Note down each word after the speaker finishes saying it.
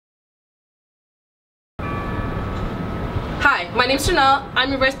Hi, my name's Janelle.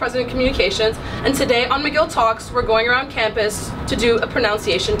 I'm your Vice President of Communications, and today on McGill Talks, we're going around campus to do a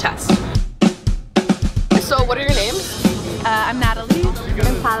pronunciation test. So, what are your names? I'm Natalie.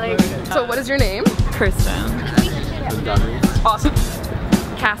 I'm Tyler. So, what is your name? Kristen. Awesome.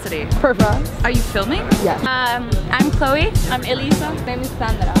 Cassidy. Perfect. Are you filming? Yeah. I'm Chloe. I'm Elisa. My name is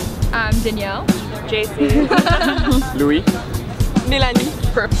Sandra. I'm Danielle. JC. Louis. Milani.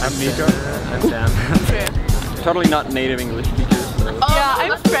 Perfect. I'm Nico. I'm Sam. Totally not native English speaker. So. Yeah,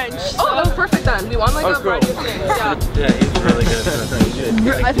 I'm French. Oh, perfect then. We want like a variety of things. Yeah. Yeah, he's really good at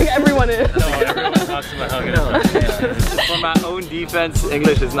pronunciation. I think everyone is. No, everyone talks about how good For my own defense,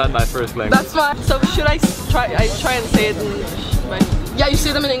 English is not my first language. That's fine. So should I try and say it in Yeah, you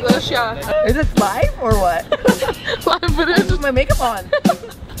say them in English, yeah. Is it live or what? Live, but it's With my makeup on.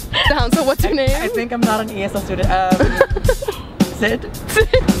 down. So what's your name? I think I'm not an ESL student. Sid?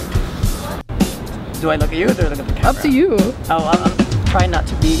 Do I look at you or do I look at the camera? Up to you. Oh, I'm trying not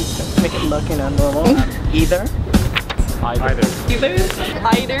to make it look, normal. Either. Either.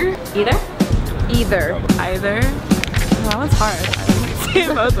 Either. Wow, that's hard. Say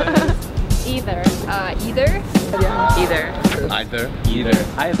both ways. Either. Either. Yeah. Either. Either.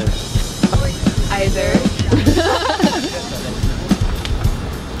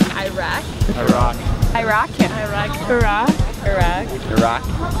 Iraq. Iraq.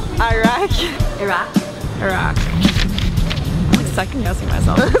 Iraq. I'm like second guessing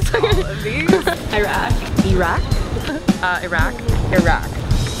myself. All of these. Iraq. Iraq. Iraq.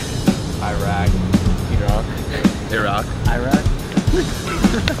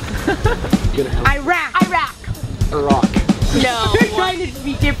 No. You're trying to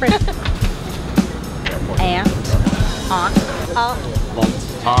be different. Aunt. Aunt.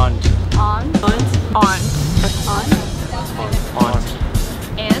 Aunt.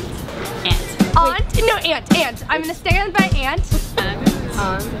 I'm gonna stand by aunt.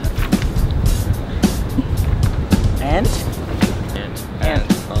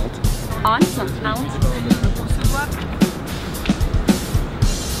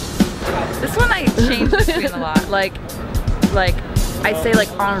 This one I change between a lot. Like I say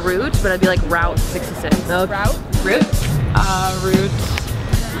like en route, but I'd be like route 66. No. Route? Route?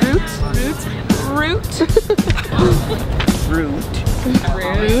 Route.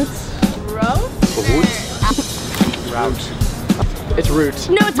 It's root.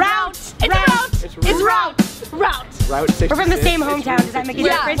 No, it's route. It's route. Route 66. We're from the same hometown. Does that make a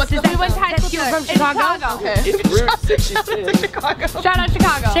difference? What's the We went to high school together. from Chicago. Okay. It's route 66. Chicago. Shout out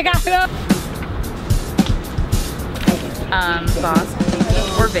Chicago. Boss.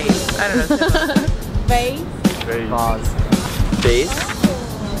 Or vase. I don't know. Vase. Vase. Base.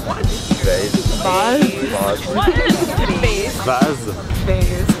 What? Base.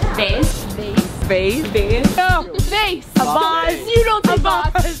 Vase. Vase. No. Vase. A vase. You don't say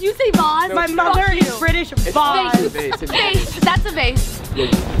vase. You say vase. My mother is British. Vase. Vase. That's a vase.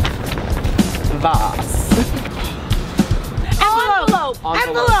 Vase. Envelope.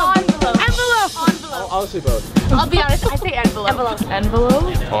 I'll say both. I'll be honest. I say envelope. Envelope.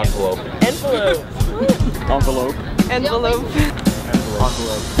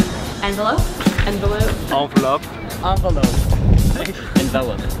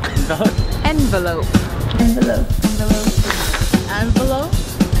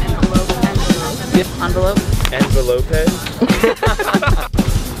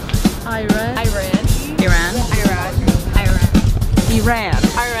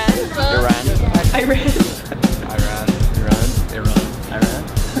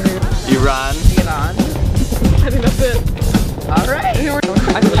 Iran. I think that's it. Alright.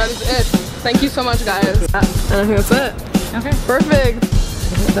 I think that is it. Thank you so much, guys. And I think that's it. Okay. Perfect.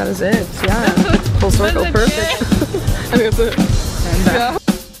 That is it. Yeah. Full circle. Perfect. I think that's it. Yeah.